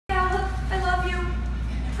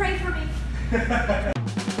Pray for me.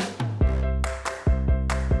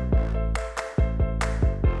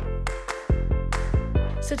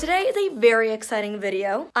 So today is a very exciting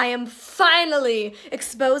video. I am finally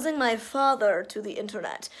exposing my father to the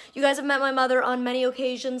internet. You guys have met my mother on many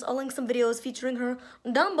occasions. I'll link some videos featuring her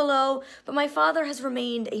down below, but my father has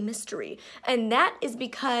remained a mystery. And that is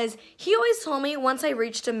because he always told me once I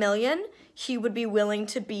reached 1 million, he would be willing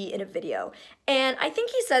to be in a video. And I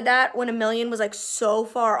think he said that when 1 million was like so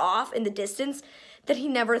far off in the distance that he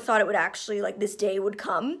never thought it would actually, like, this day would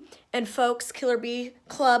come. And folks, Killer Bee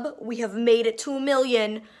Club, we have made it to 1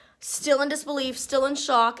 million. Still in disbelief, still in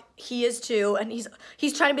shock. He is too, and he's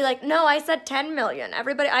trying to be like, no, I said 10 million.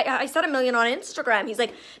 Everybody, I said 1 million on Instagram. He's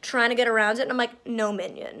like trying to get around it, and I'm like, no,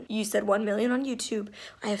 Minion. You said 1 million on YouTube.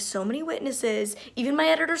 I have so many witnesses. Even my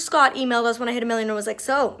editor Scott emailed us when I hit 1 million and was like,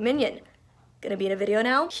 so, Minion, gonna be in a video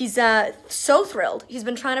now? He's so thrilled. He's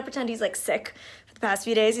been trying to pretend he's like sick for the past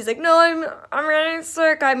few days. He's like, no, I'm really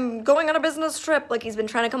sick. I'm going on a business trip. Like, he's been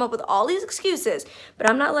trying to come up with all these excuses, but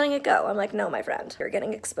I'm not letting it go. I'm like, no, my friend, you're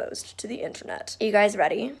getting exposed to the internet. Are you guys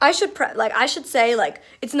ready? I should say, like,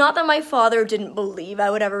 it's not that my father didn't believe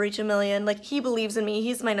I would ever reach 1 million. Like, he believes in me.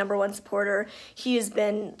 He's my #1 supporter. He has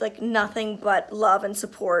been like nothing but love and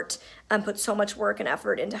support and put so much work and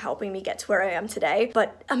effort into helping me get to where I am today.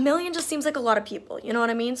 But 1 million just seems like a lot of people, you know what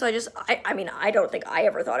I mean? So I mean, I don't think I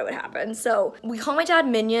ever thought it would happen. So we call my dad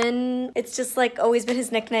Minion. It's just like always been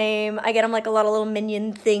his nickname. I get him like a lot of little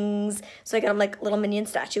Minion things. So I got him like a little Minion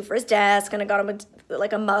statue for his desk, and I got him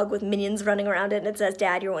like a mug with Minions running around it, and it says,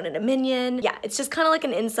 Dad, you're one in a Minion. Yeah, it's just kind of like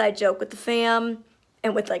an inside joke with the fam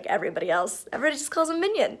and with like everybody else. Everybody just calls him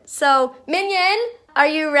Minion. So Minion, are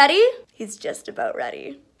you ready? He's just about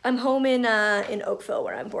ready. I'm home in Oakville,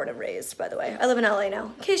 where I'm born and raised, by the way. I live in LA now,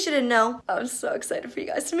 in case you didn't know. I'm so excited for you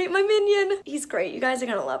guys to meet my Minion. He's great. You guys are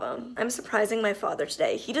gonna love him. I'm surprising my father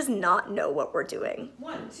today. He does not know what we're doing.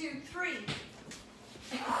 1, 2, 3.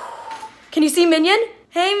 Can you see Minion?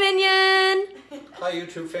 Hey, Minion. Hi,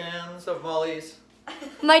 YouTube fans of Molly's.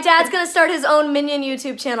 My dad's gonna start his own Minion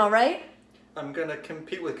YouTube channel, right? I'm gonna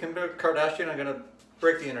compete with Kim Kardashian. I'm gonna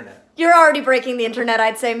break the internet. You're already breaking the internet,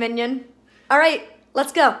 I'd say, Minion. All right.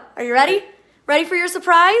 Let's go. Are you ready? Ready for your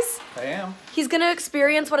surprise? I am. He's gonna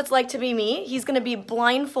experience what it's like to be me. He's gonna be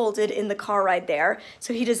blindfolded in the car ride there,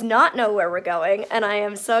 so he does not know where we're going, and I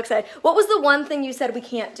am so excited. What was the one thing you said we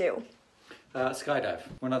can't do? Skydive.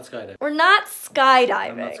 We're not skydiving. We're not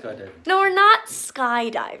skydiving. I'm not skydiving. No, we're not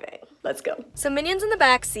skydiving. Let's go. So Minion's in the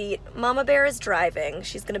back seat, Mama Bear is driving.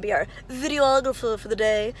 She's gonna be our videographer for the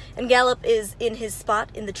day, and Gallop is in his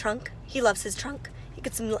spot in the trunk. He loves his trunk.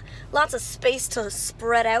 Get some lots of space to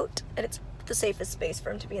spread out, and it's the safest space for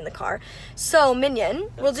him to be in the car. So Minion,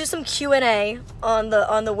 we'll do some Q&A on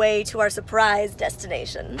the way to our surprise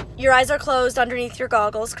destination. Your eyes are closed underneath your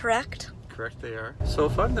goggles, correct? Correct, they are. So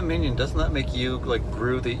if I'm the Minion, doesn't that make you like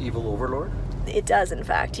Gru, the evil overlord? It does, in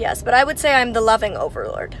fact, yes. But I would say I'm the loving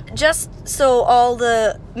overlord. Just so all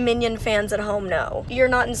the Minion fans at home know, you're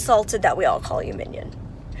not insulted that we all call you Minion.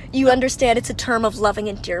 You understand it's a term of loving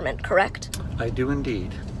endearment, correct? I do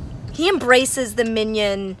indeed. He embraces the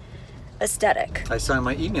Minion aesthetic. I sign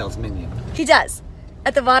my emails Minion. He does.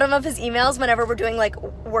 At the bottom of his emails, whenever we're doing like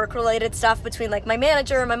work-related stuff between like my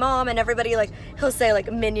manager and my mom and everybody, like he'll say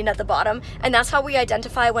like Minion at the bottom. And that's how we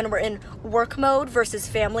identify when we're in work mode versus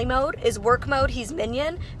family mode. Is work mode, he's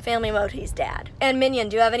Minion. Family mode, he's Dad. And Minion,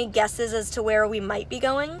 do you have any guesses as to where we might be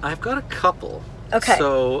going? I've got a couple. Okay.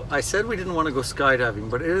 So I said we didn't want to go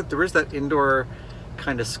skydiving, but there is that indoor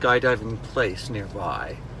kind of skydiving place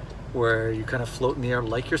nearby where you kind of float in the air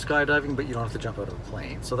like you're skydiving, but you don't have to jump out of a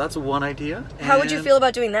plane. So that's one idea. How would you feel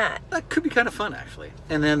about doing that? That could be kind of fun, actually.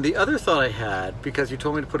 And then the other thought I had, because you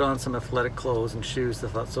told me to put on some athletic clothes and shoes, I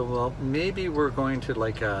thought, so well, maybe we're going to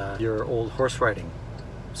like your old horse riding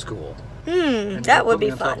school. That would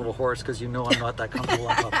be on fun. top of a horse, because you know I'm not that comfortable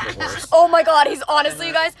on top of a horse. Oh my God, he's honestly,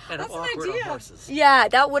 you guys. And That's I'm an awkward idea. on horses. Yeah,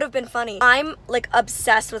 that would have been funny. I'm like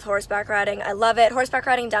obsessed with horseback riding. I love it. Horseback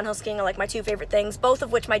riding and downhill skiing are like my two favorite things, both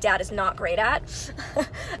of which my dad is not great at.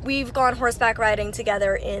 We've gone horseback riding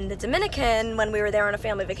together in the Dominican when we were there on a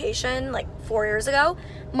family vacation like 4 years ago.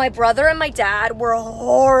 My brother and my dad were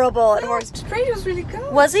horrible at horse. Brady was really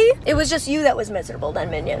good. Was he? It was just you that was miserable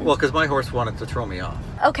then, Minion. Well, because my horse wanted to throw me off.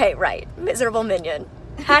 Okay, right. Miserable Minion.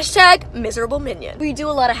 Hashtag miserable Minion. We do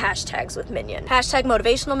a lot of hashtags with Minion. Hashtag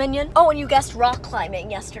motivational Minion. Oh, and you guessed rock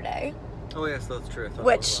climbing yesterday. Oh yes, that's true.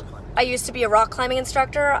 Which I used to be a rock climbing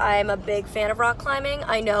instructor. I'm a big fan of rock climbing.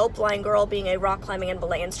 I know, blind girl being a rock climbing and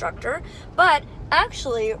belay instructor. But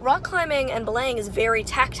actually, rock climbing and belaying is very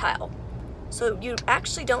tactile. So you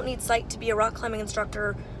actually don't need sight to be a rock climbing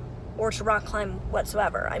instructor or to rock climb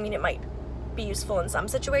whatsoever. I mean, it might be useful in some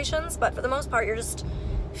situations, but for the most part, you're just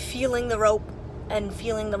feeling the rope and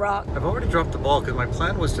feeling the rock. I've already dropped the ball because my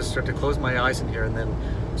plan was to start to close my eyes in here and then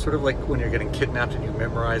sort of like when you're getting kidnapped and you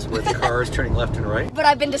memorize where the car is turning left and right. But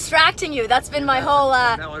I've been distracting you. That's been my whole,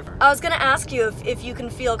 I Now was gonna ask you if you can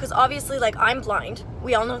feel, because obviously, like, I'm blind.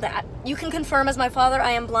 We all know that. You can confirm as my father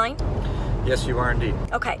I am blind? Yes, you are indeed.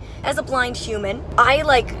 Okay, as a blind human, I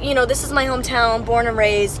like, you know, this is my hometown, born and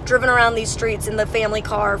raised, driven around these streets in the family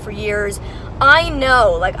car for years. I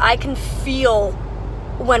know, like, I can feel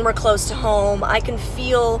when we're close to home. I can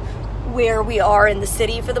feel where we are in the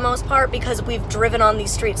city for the most part because we've driven on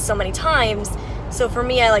these streets so many times. So for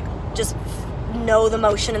me, I like just know the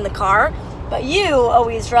motion in the car. But you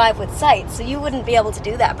always drive with sight, so you wouldn't be able to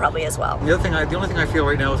do that probably as well. The only thing I feel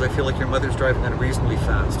right now is I feel like your mother's driving unreasonably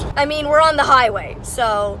fast. I mean, we're on the highway,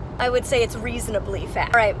 so I would say it's reasonably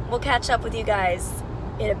fast. All right, we'll catch up with you guys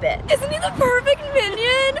in a bit. Isn't he the perfect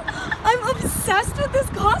minion? I'm obsessed with this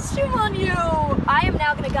costume on you. I am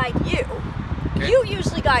now gonna guide you. Okay. You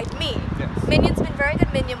usually guide me. Yes. Minion's been very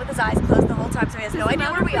good minion with his eyes closed the whole time, so he has no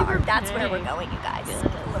idea where we are. That's where we're going, you guys.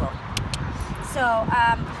 A little. So,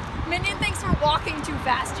 Minion thinks we're walking too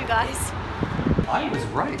fast, you guys. I was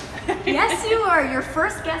right. Yes, you are. Your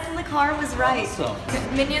first guess in the car was right.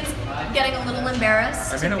 Awesome. Minion's getting a little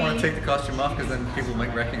embarrassed. I may not want to take the costume off because then people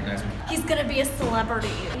might recognize me. He's gonna be a celebrity.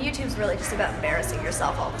 YouTube's really just about embarrassing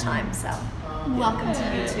yourself all the time, so welcome to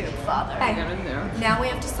YouTube, Father. Hey, now we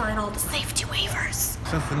have to sign all the safety waivers.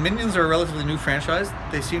 Since the Minions are a relatively new franchise,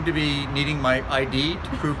 they seem to be needing my ID to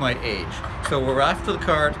prove my age. So we're after the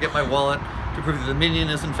car to get my wallet to prove that the Minion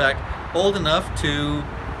is in fact old enough to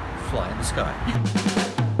fly in the sky.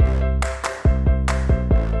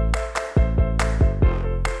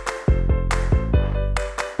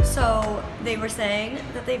 So they were saying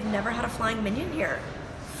that they've never had a flying Minion here.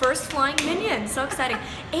 First flying Minion, so exciting.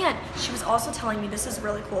 And she was also telling me, this is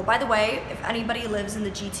really cool. By the way, if anybody lives in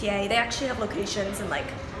the GTA, they actually have locations in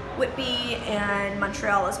like Whitby and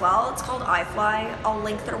Montreal as well. It's called iFly. I'll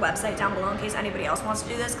link their website down below in case anybody else wants to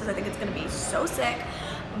do this because I think it's gonna be so sick.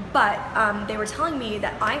 But they were telling me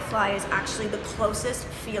that iFly is actually the closest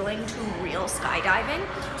feeling to real skydiving.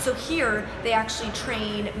 So here, they actually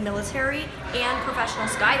train military and professional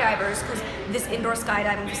skydivers because this indoor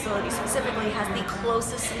skydiving facility specifically has the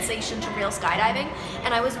closest sensation to real skydiving.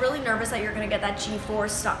 And I was really nervous that you're gonna get that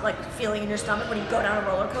G-force like feeling in your stomach when you go down a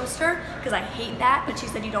roller coaster because I hate that, but she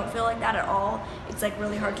said you don't feel like that at all. It's like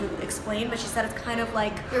really hard to explain, but she said it's kind of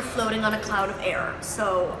like you're floating on a cloud of air.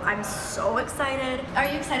 So I'm so excited. Are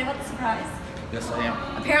you excited about the surprise? Yes, I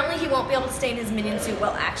am. Apparently he won't be able to stay in his Minion suit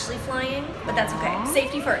while actually flying, but that's okay.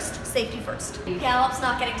 Safety first, safety first. Gallop's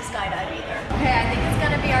not getting to skydive either. Okay, I think it's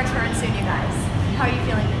gonna be our turn soon, you guys. How are you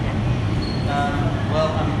feeling, Minion? Well,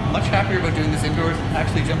 I'm much happier about doing this indoors than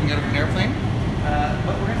actually jumping out of an airplane,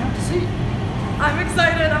 but we're gonna have to see. I'm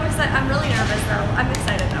excited, I'm excited. I'm really nervous though. I'm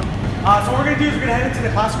excited though. So what we're going to do is we're going to head into the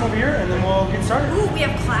classroom over here and then we'll get started. Ooh, we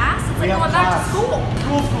have class? It's We like going have back to class. school.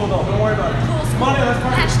 Cool school though, don't worry about it. Cool Come school. on in, let's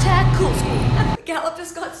party. Hashtag cool school. Gallop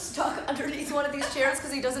just got stuck underneath one of these chairs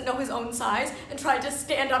because he doesn't know his own size and tried to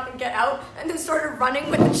stand up and get out and then started running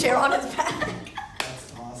with the chair on his back.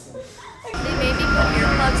 That's awesome. They made me put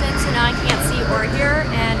earplugs in so now I can't see or hear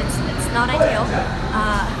and it's not ideal.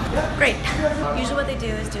 Great. Usually what they do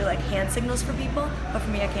is do like hand signals for people, but for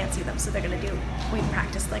me I can't see them, so they're gonna do, we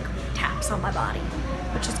practice like taps on my body,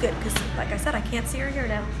 which is good because like I said, I can't see or hear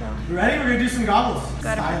now, so. You ready? We're going to do some goggles.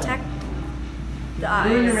 Gotta Style. protect the eyes.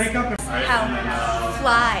 Doing your makeup. How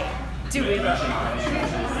fly. Do it.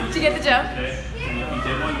 Did you get the joke? Okay, and if you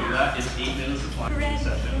did want to do that, it's 8 minutes of flying Ready,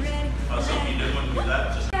 session. ready, So if you did want to do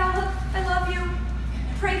that, just Gallop, I love you.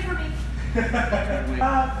 Pray for me.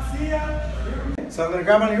 See ya. So I'm going to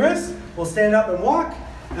grab on your wrist. We'll stand up and walk,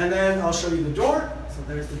 and then I'll show you the door. So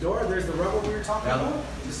there's the door. There's the rubber we were talking about.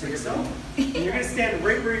 Just like so. And you're going to stand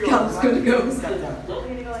right where you go. Cal's gonna go. Step down. We're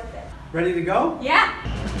gonna go like this. Ready to go? Yeah.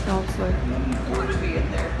 Dog's like, I want to be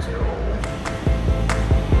in there too.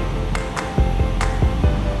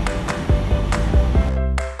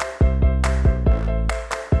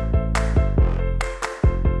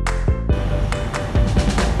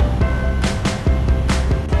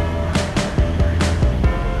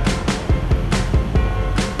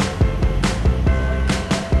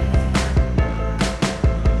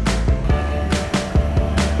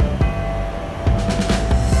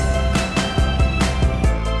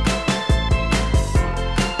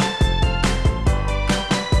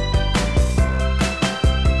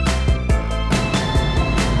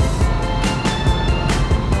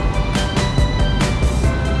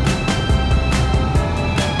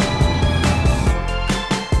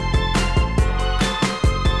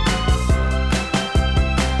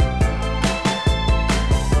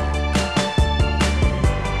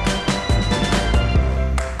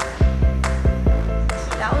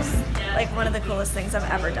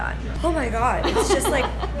 Oh my god, it's just like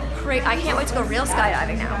great. I can't wait to go real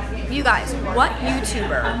skydiving now. You guys, what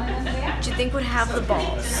YouTuber do you think would have the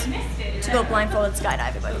balls to go blindfolded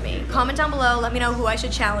skydiving with me? Comment down below, let me know who I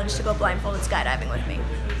should challenge to go blindfolded skydiving with me.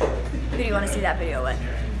 Who do you want to see that video with?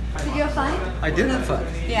 Did you have fun? I did have fun.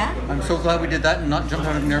 Yeah? I'm so glad we did that and not jumped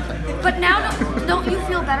out of an airplane. But now, don't you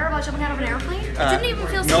feel better about jumping out of an airplane? It didn't even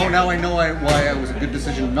feel scary. No, now I know why it was a good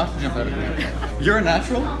decision not to jump out of an airplane. You're a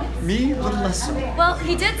natural, me, a little less so. Well,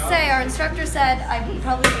 he did say, our instructor said I would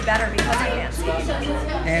probably be better because I can't ski.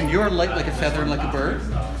 And you're light like a feather and like a bird.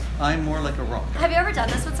 I'm more like a rock. Have you ever done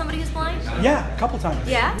this with somebody who's blind? Yeah, a couple times.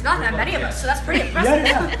 Yeah? Not that many of us, so that's pretty impressive.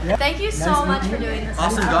 Yeah. Thank you so much for doing this.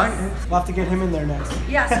 Awesome guy. We'll have to get him in there next.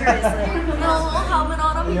 Yeah, seriously. little helmet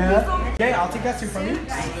on him. Yeah. Okay, I'll take that suit from you.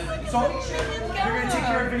 So, you're going to take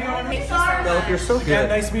care of video and everything? Well, you're so Yeah, good.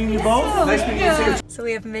 nice meeting you both. Nice meeting you too. So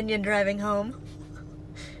we have Minion driving home.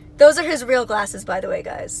 Those are his real glasses, by the way,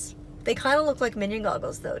 guys. They kind of look like Minion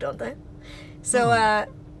goggles, though, don't they? So,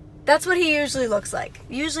 that's what he usually looks like.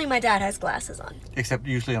 Usually my dad has glasses on. Except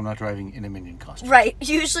usually I'm not driving in a Minion costume. Right.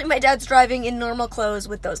 Usually my dad's driving in normal clothes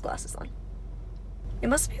with those glasses on. It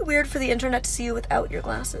must be weird for the internet to see you without your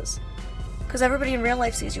glasses. Because everybody in real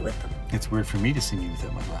life sees you with them. It's weird for me to see me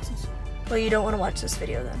without my glasses. Well, you don't want to watch this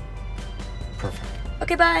video then. Perfect.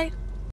 Okay, bye.